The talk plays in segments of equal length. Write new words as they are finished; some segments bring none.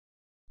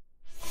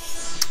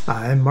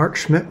I'm Mark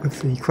Schmidt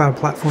with the Cloud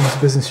Platforms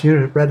Business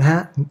Unit at Red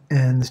Hat,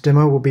 and this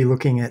demo will be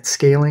looking at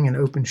scaling an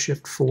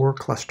OpenShift 4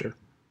 cluster.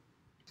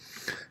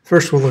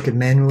 First, we'll look at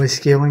manually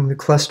scaling the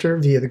cluster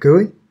via the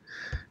GUI.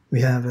 We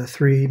have a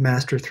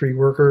 3-master,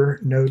 3-worker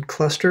node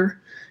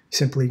cluster. You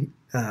simply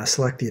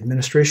select the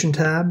Administration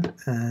tab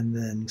and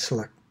then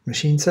select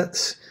Machine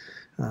Sets.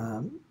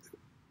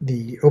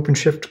 The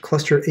OpenShift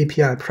Cluster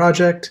API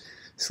project,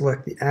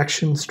 select the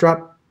Actions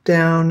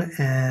drop-down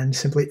and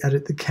simply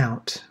edit the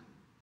count.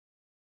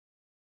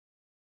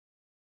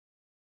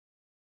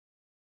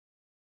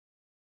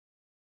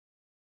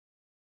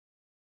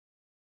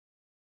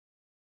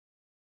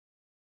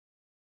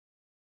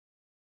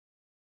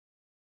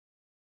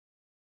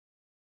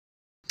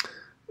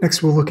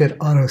 Next, we'll look at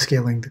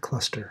auto-scaling the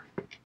cluster.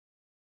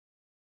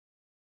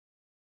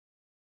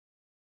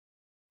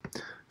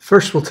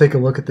 First, we'll take a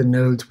look at the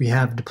nodes we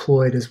have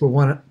deployed, as we'll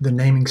want the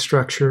naming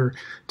structure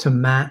to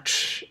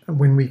match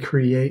when we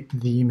create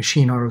the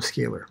machine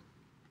autoscaler.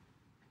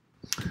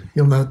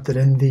 You'll note that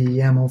in the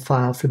YAML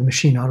file for the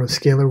machine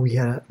autoscaler, we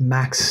had a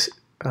max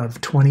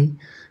of 20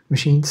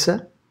 machines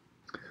set.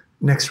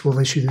 Next, we'll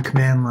issue the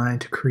command line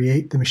to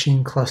create the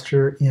machine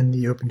cluster in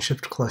the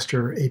OpenShift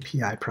Cluster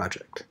API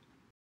project.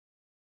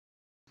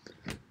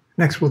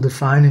 Next, we'll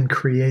define and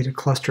create a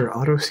cluster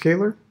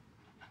autoscaler.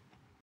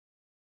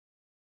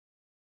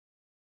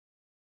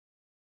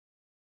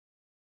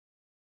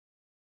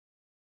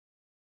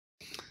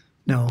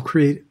 Now, I'll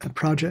create a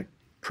project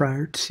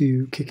prior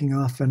to kicking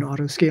off an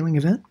autoscaling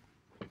event.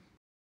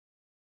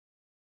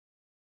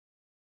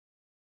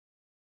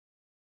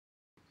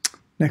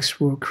 Next,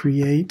 we'll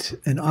create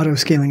an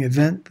autoscaling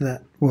event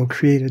that will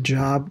create a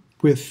job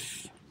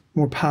with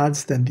more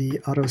pods than the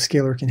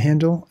autoscaler can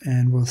handle,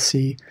 and we'll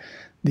see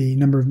the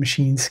number of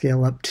machines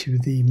scale up to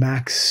the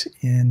max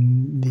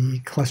in the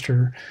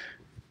cluster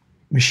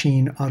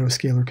machine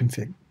autoscaler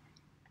config.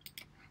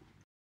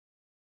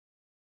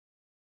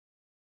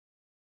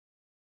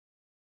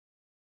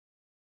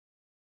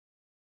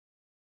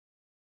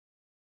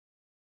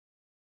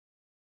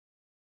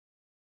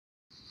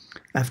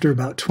 After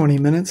about 20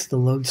 minutes, the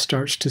load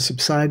starts to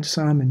subside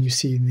some, and you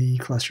see the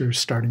cluster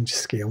starting to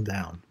scale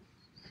down.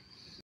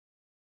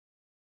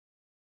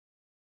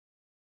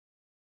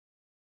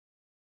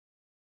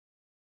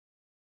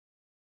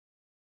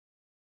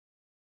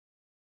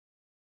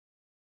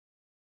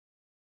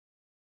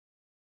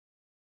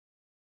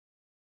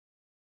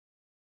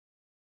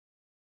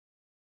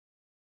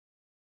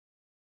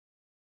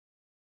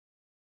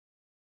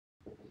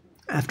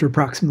 After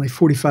approximately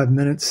 45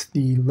 minutes,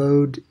 the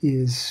load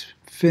is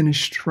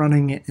finished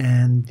running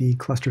and the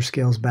cluster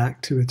scales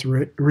back to its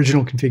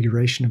original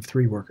configuration of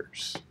 3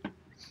 workers.